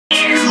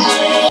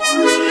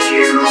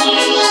I'm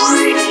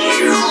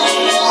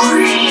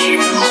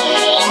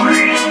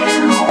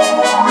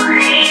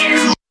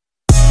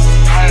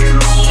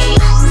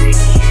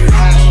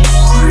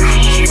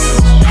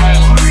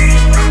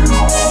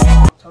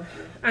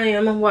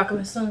walking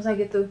as soon as I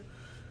get through.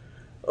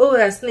 Oh,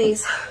 I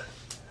sneeze.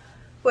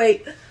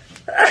 Wait.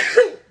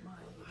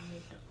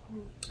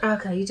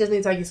 Okay, you just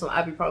need to take you some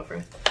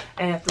ibuprofen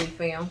after we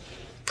film.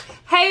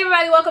 Hey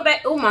everybody, welcome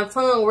back. Oh, my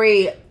tongue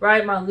red.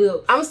 Right, my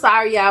lips. I'm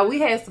sorry, y'all. We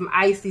had some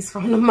ices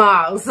from the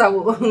mall,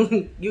 so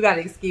you gotta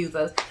excuse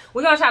us.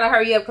 We're gonna try to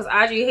hurry up because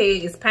Audrey's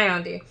head is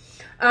pounding.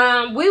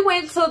 We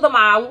went to the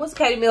mall. We went to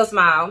Katy Mills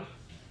Mall.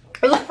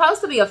 It was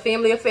supposed to be a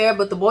family affair,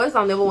 but the boys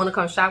don't never want to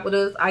come shop with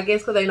us. I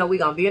guess because they know we're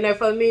gonna be in there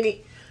for a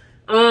minute.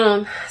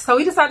 So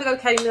we decided to go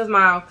to Katy Mills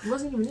Mall. It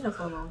wasn't even in there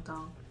for a long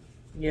time.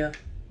 Yeah, it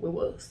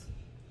was.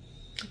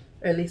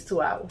 At least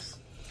 2 hours.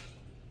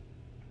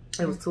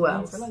 It was 2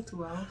 hours. For like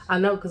 2 hours. I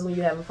know, because when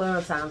you're having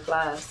fun, time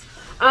flies.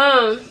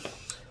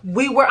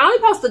 We were only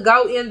supposed to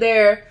go in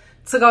there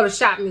to go to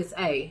shop Miss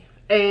A.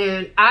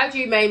 And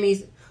Audrey made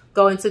me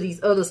go into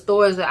these other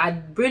stores that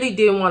I really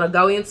didn't want to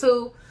go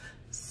into.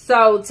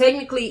 So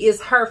technically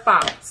it's her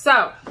fault.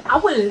 So I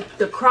went in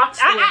the Crocs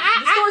store.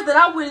 The stores that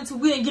I went into,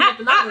 we didn't get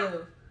nothing out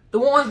of. The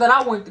ones that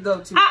I wanted to go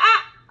to.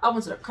 I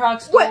went to the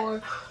Crocs store.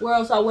 What? Where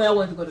else I went? I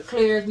went to go to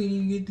Claire's. We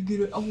didn't get to get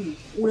it. Oh,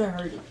 that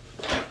hurt it.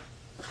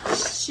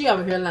 She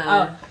over here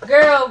lying.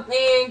 Girl,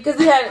 man, because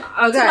we had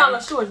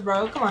 $2 shorts,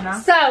 bro. Come on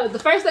now. So the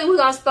first thing we're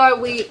gonna start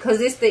with,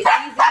 because it's the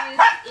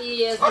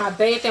easiest, is my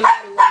Bath and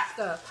Body Works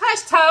stuff.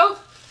 Hush, Toe.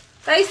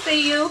 They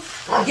see you.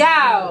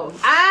 Y'all,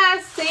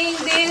 I seen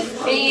this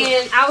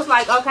and I was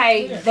like,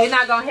 okay, they're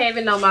not gonna have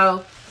it no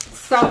more.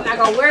 So I'm not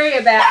gonna worry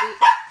about it.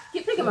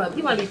 Pick him up.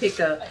 He wanna be picked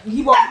up.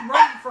 He won't be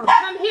running from me.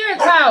 Come here,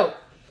 Toe.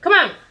 Come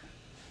on.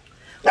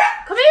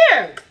 Come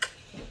here.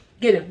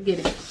 Get him. Get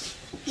him.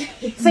 See,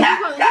 he think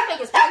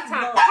it's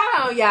playtime.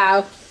 Hold on,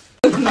 y'all.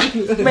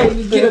 Make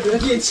me get up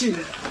and get you.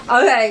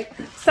 Okay,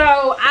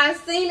 so I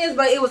seen this,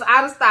 but it was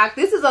out of stock.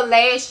 This is a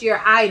last year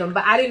item,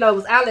 but I didn't know it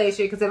was out last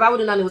year, because if I would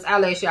have known it was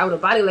out last year, I would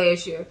have bought it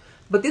last year.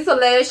 But this is a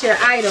last year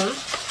item.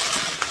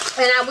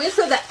 And I went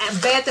to the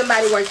Bath and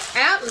Body Works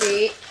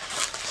outlet,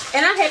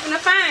 and I happened to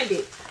find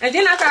it. And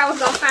then I thought I was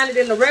going to find it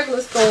in the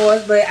regular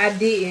stores, but I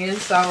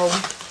didn't. So,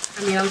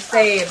 I mean, I'm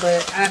sad,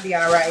 but I'll be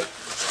alright.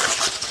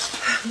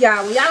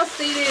 Y'all, when y'all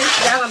see this,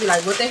 y'all gonna be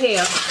like, what the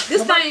hell?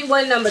 This thing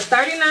was number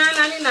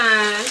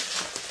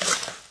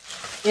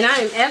 $39.99. And I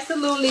am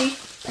absolutely,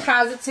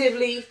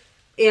 positively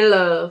in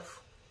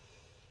love.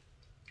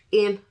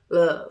 In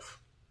love.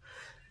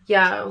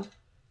 Y'all,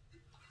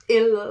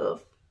 in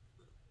love.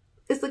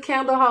 It's a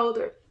candle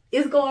holder.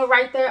 It's going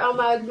right there on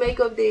my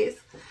makeup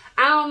desk.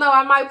 I don't know,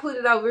 I might put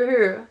it over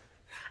here.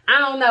 I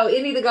don't know,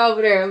 it need to go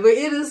over there. But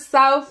it is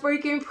so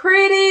freaking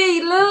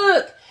pretty.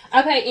 Look.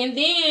 Okay, and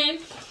then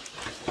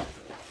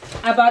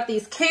I bought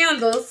these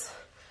candles.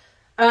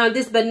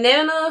 This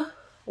banana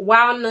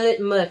walnut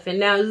muffin.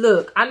 Now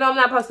look, I know I'm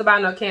not supposed to buy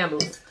no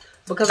candles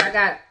because I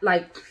got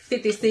like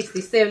 50,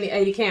 60, 70,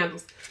 80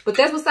 candles. But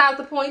that's besides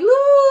the point.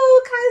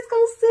 Look, Keiis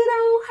gonna sit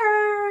on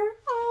her.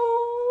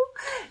 Oh,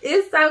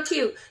 it's so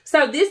cute.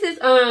 So this is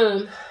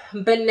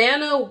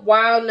banana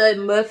walnut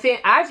muffin.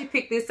 I just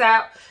picked this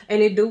out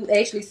and it do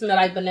actually smell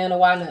like banana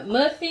walnut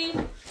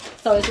muffin.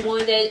 So it's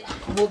one that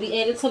will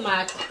be added to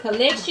my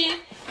collection.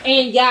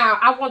 And y'all,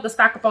 I want to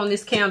stock up on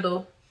this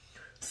candle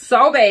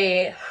so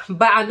bad,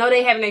 but I know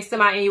they having a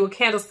semi-annual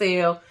candle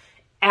sale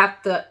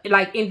after,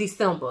 like, in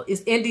December.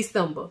 It's in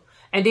December,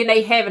 and then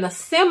they having a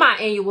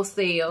semi-annual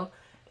sale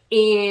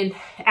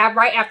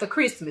right after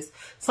Christmas.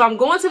 So I'm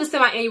going to the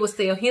semi-annual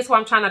sale. Hence why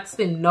I'm trying not to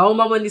spend no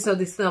more money until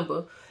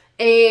December.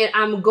 And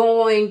I'm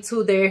going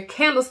to their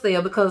candle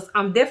sale because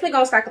I'm definitely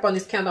gonna stock up on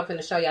this candle. I'm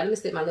finna show y'all. Let me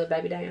sit my little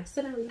baby down.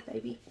 Sit down, little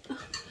baby.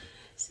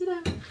 Sit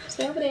down.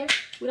 Stay over there.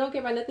 We don't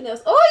care about nothing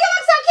else. Oh, you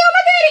look so cute.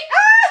 Look at it. Ah!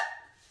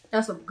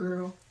 That's a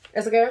girl.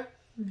 That's a girl?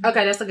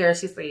 Okay, that's a girl,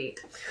 she said.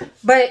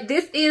 But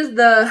this is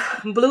the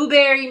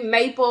blueberry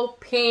maple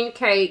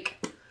pancake.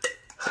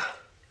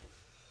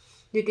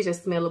 You can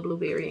just smell a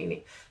blueberry in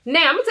it.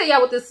 Now, I'm going to tell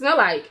y'all what this smell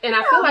like. And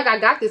I feel like I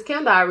got this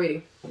candle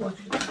already.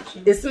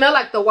 It smells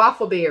like the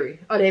waffle berry.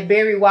 Or that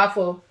berry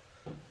waffle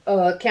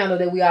candle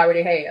that we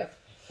already have.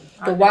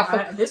 The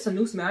waffle. This is a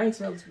new smell. I ain't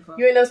smelled this before.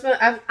 You ain't never smelled?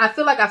 I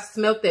feel like I've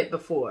smelled that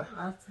before.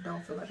 I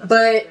don't feel like I've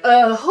But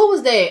who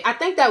was that? I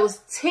think that was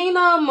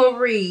Tina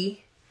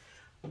Marie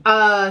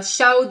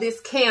showed this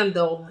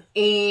candle.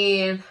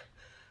 And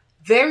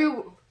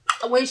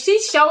when she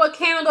show a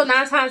candle,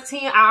 9 times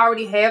 10, I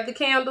already have the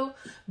candle.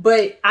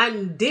 But I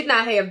did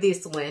not have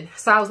this one.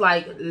 So I was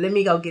like, let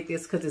me go get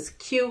this because it's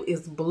cute.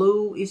 It's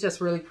blue. It's just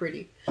really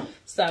pretty.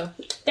 So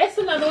that's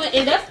another one.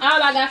 And that's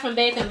all I got from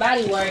Bath and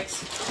Body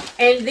Works.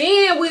 And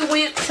then we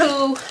went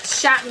to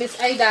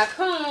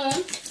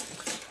shopmissa.com.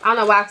 I don't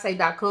know why I say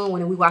 .com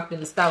when we walked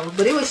in the store.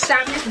 But it was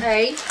Shop Miss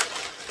A.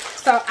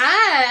 So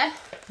I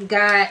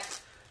got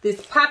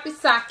this poppy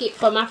socket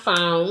for my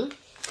phone.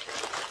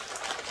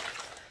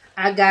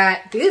 I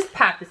got this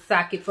poppy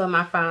socket for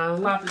my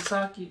phone. Poppy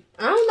socket.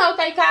 I don't know what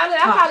they call it.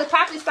 I call it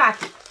poppy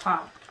socket.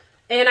 Pop.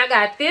 And I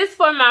got this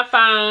for my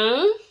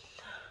phone.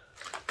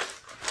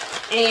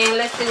 And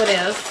let's see what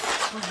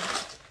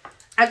else.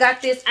 I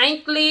got this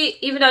anklet.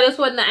 Even though this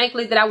wasn't the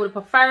anklet that I would have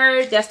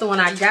preferred, that's the one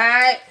I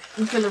got.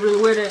 You finna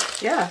really wear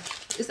that? Yeah.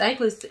 This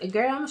anklets.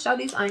 Girl, I'm going to show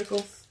these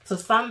ankles to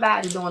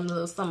somebody during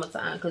the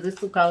summertime. Because it's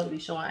too cold to be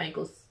showing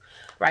ankles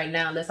right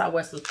now. Unless I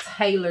wear some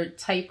tailored,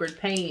 tapered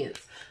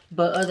pants.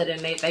 But other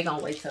than that, they going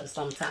to wait till the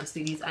summertime to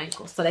see these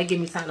ankles. So they give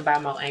me time to buy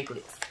more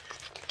anklets.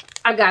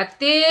 I got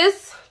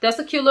this. That's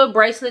a cute little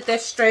bracelet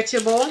that's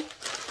stretchable.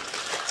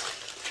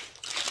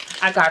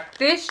 I got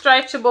this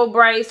stretchable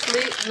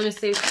bracelet. Let me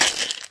see.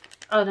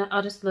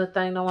 Oh, this little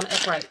thing don't want to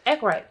act right.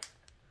 Act right.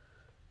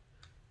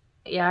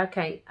 Yeah,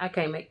 I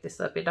can't make this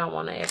up. It don't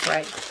want to act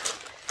right.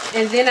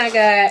 And then I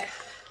got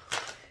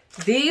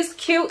these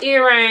cute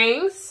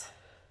earrings.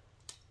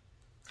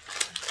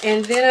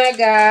 And then I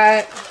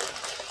got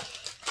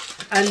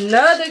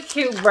another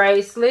cute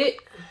bracelet.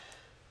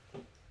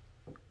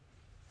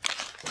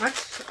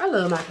 I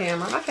love my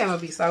camera. My camera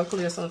be so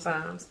clear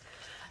sometimes.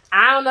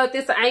 I don't know if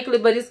this is an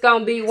anklet, but it's going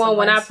to be one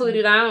when I put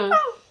it on.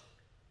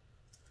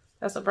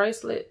 That's a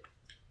bracelet.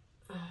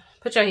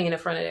 Put your hand in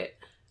front of that.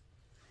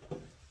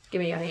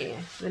 Give me your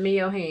hand. Let me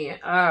your hand.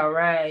 All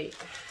right.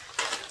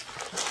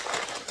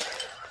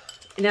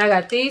 And then I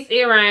got these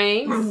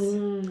earrings.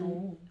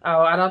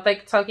 Oh, I don't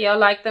think Tokyo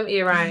like them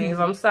earrings.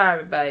 I'm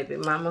sorry, baby.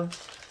 Mama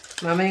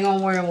ain't going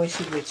to wear them when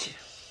she with you.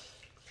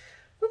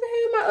 What the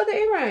hell is my other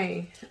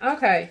earring?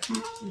 Okay.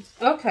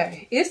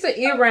 Okay. It's the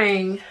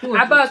earring.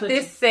 I bought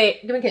this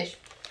set. Give me a kiss.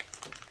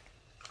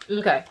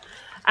 Okay.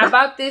 I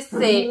bought this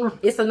set.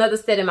 It's another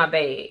set in my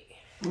bag.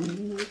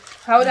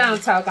 Hold on,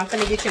 Talk. I'm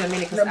finna get you in a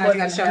minute because I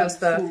gotta show him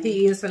stuff.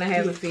 He is finna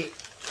have a fit.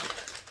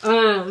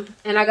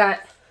 And I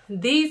got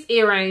these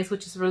earrings,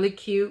 which is really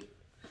cute.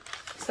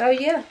 So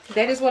yeah,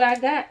 that is what I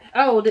got.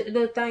 Oh,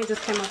 the thing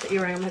just came off the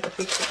earring. I'm gonna have to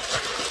fix it.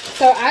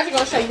 So I'm just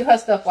gonna show you her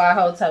stuff while I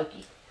hold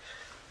Toki.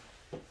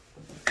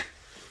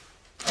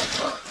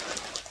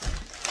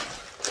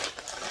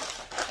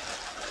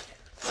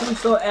 I'm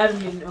so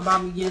adamant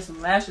about me getting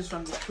some lashes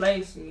from this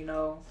place, you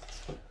know.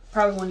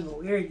 Probably won't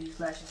even wear these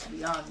lashes, to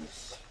be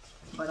honest.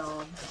 But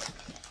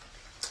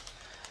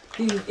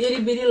these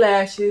itty bitty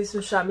lashes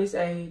from Shop Miss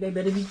A, they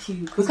better be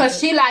cute. Because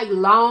she like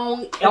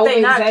long, over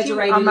exaggerated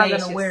lashes. I'm not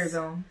lashes. Gonna wear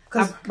them.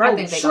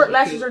 Because short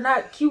lashes are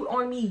not cute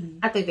on me.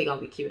 I think they're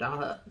gonna be cute on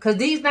her. Because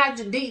these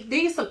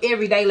some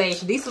everyday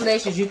lashes. These some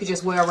lashes you could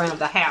just wear around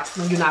the house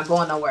when you're not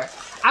going nowhere.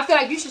 I feel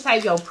like you should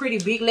save your pretty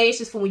big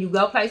lashes for when you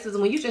go places,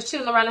 and when you just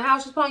chilling around the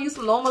house, just put on you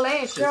some normal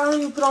lashes. Girl, I don't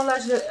even put on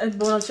lashes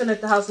when I'm chilling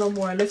at the house no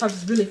more, unless I'm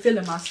just really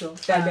feeling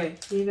myself that day.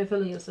 You ain't been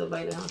feeling yourself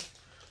lately, huh?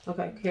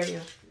 Okay, carry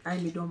on. I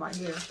ain't been doing my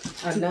hair.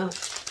 I know.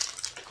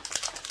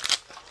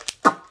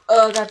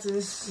 I got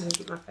this. Let me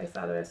get my face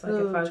out of there so I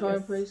can focus.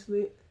 Charm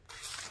bracelet.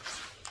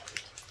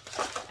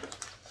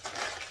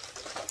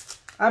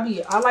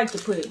 I like to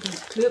put these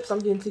clips. I'm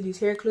getting to these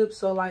hair clips,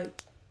 so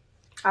like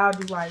I'll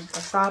do like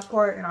a side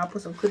part and I'll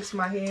put some clips in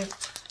my head.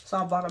 So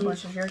I bought a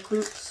bunch of hair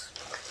clips.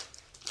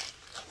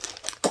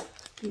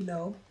 You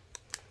know,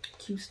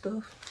 cute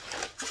stuff.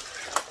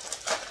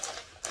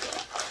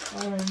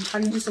 I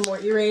need to do some more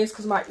earrings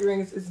because my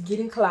earrings is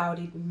getting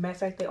cloudy. Matter of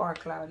fact, they are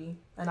cloudy.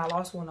 And I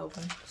lost one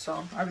open.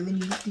 So I really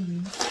need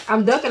these.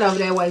 I'm ducking over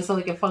that way so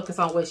we can focus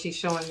on what she's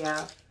showing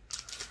y'all.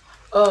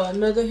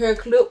 Another hair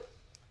clip.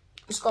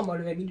 It's gonna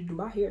motivate me to do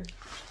my hair.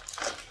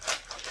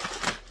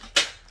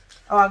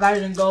 Oh, I got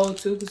it in gold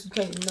too because you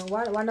can't, you know,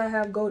 why not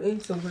have gold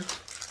and silver?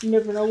 You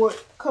never know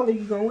what color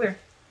you're gonna wear.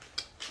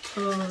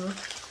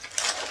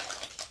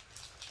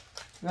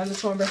 Another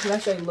charm bracelet. I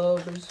say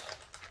love this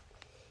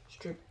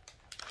strip.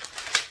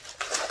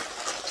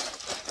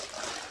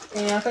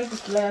 And I think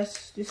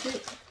this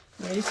it.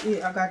 Yeah, this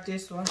it. I got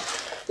this one.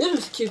 This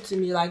was cute to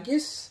me. Like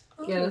this.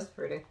 Yeah, that's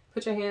pretty.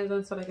 Put your hands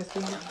on so they can see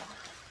it.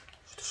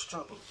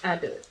 Struggle. I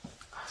do it.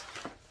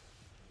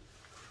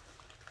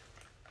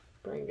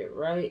 Bring it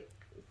right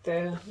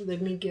there.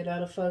 Let me get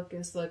out of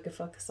focus so I can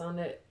focus on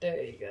that.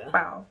 There you go.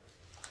 Wow.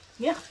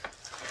 Yeah.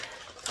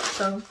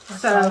 So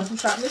from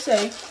Shop Miss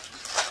A.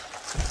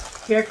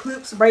 Hair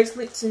clips,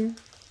 bracelets, and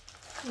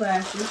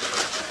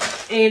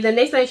lashes. And the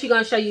next thing she's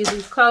gonna show you is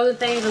these clothing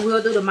things, and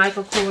we'll do the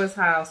Michael Kors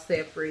house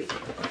separate.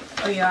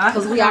 Oh yeah,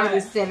 because we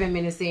already 7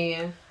 minutes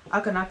in.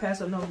 I could not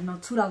pass up no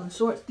 $2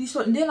 shorts. These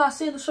shorts. And then I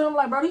seen the shirt. I'm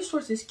like, bro, these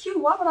shorts is cute.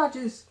 Why would I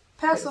just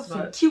pass up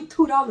some cute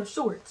 $2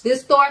 shorts?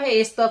 This store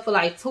has stuff for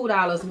like $2,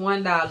 $1,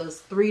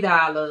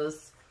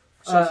 $3.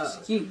 Shorts is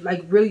cute,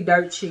 like really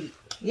dirt cheap.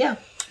 Yeah.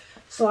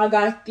 So I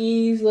got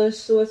these little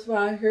shorts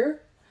right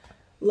here.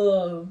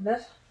 Look,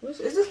 is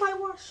this light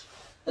wash?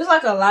 It's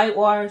like a light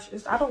wash.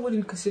 I don't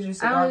really consider this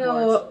a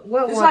dark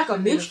wash. It's like a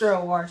mixture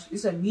of wash.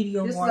 It's a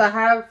medium wash. This is a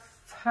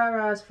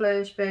high-rise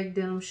flashback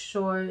denim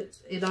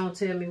shorts. It don't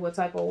tell me what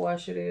type of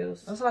wash it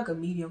is. It's like a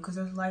medium because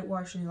there's light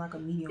wash and like a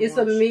medium it's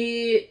wash.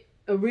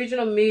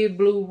 Original mid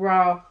blue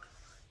raw.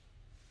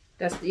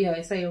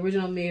 It say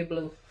original mid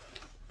blue.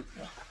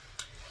 Yeah.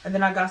 And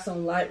then I got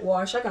some light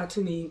wash. I got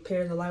too many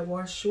pairs of light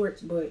wash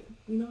shorts, but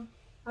you know,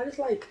 I just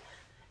like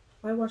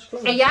I wash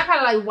clothes. And y'all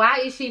kind of like,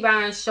 why is she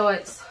buying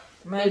shorts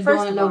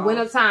during the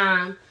winter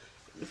time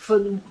for,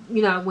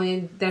 you know,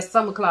 when there's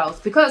summer clothes?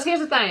 Because here's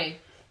the thing.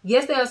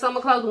 Yes, there are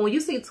summer clothes, but when you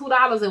see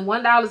 $2 and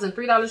 $1 and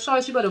 $3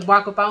 shorts, you better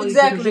walk up on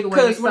exactly.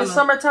 Because when it's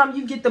summertime,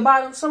 you get the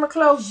bottom summer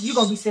clothes, you're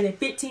gonna be spending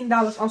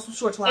 $15 on some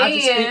shorts. While I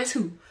just spent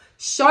 $2.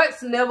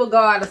 Shorts never go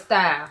out of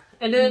style.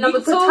 And then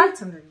number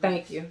 2,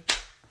 thank you.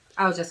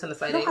 I was just gonna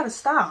say that. You know how to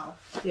style.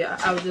 Yeah,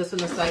 I was just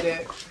gonna say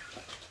that.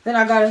 Then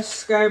I got a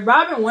skirt, but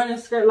I've been wanting a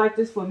skirt like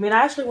this for a minute.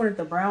 I actually wanted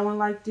the brown one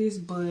like this,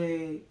 but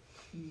they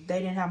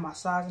didn't have my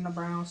size in the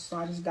brown, so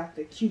I just got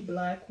the cute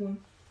black one.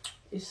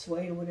 It's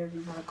suede or whatever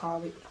you want to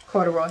call it.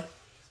 Corduroy.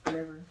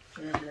 Whatever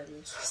that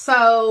is.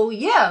 So,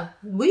 yeah.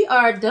 We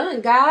are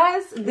done,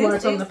 guys. You want to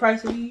tell them the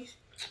price of these?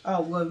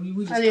 Oh, well,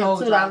 we just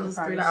told $2,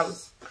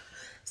 $3.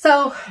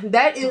 So,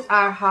 that is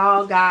our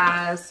haul,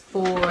 guys,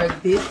 for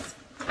this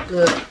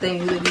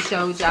thing that we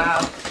showed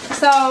y'all.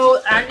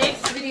 So, our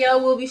next video,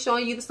 we'll be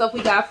showing you the stuff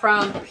we got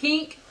from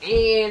Pink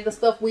and the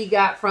stuff we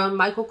got from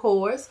Michael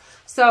Kors.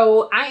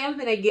 So, I am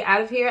going to get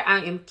out of here. I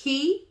am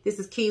Kei. This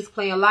is Kei's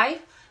Playing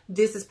Life.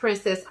 This is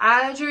Princess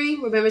Audrey.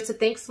 Remember to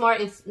think smart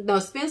and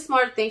spend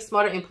smart, think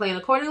smarter, and plan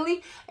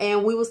accordingly.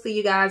 And we will see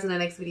you guys in the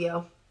next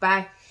video.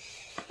 Bye.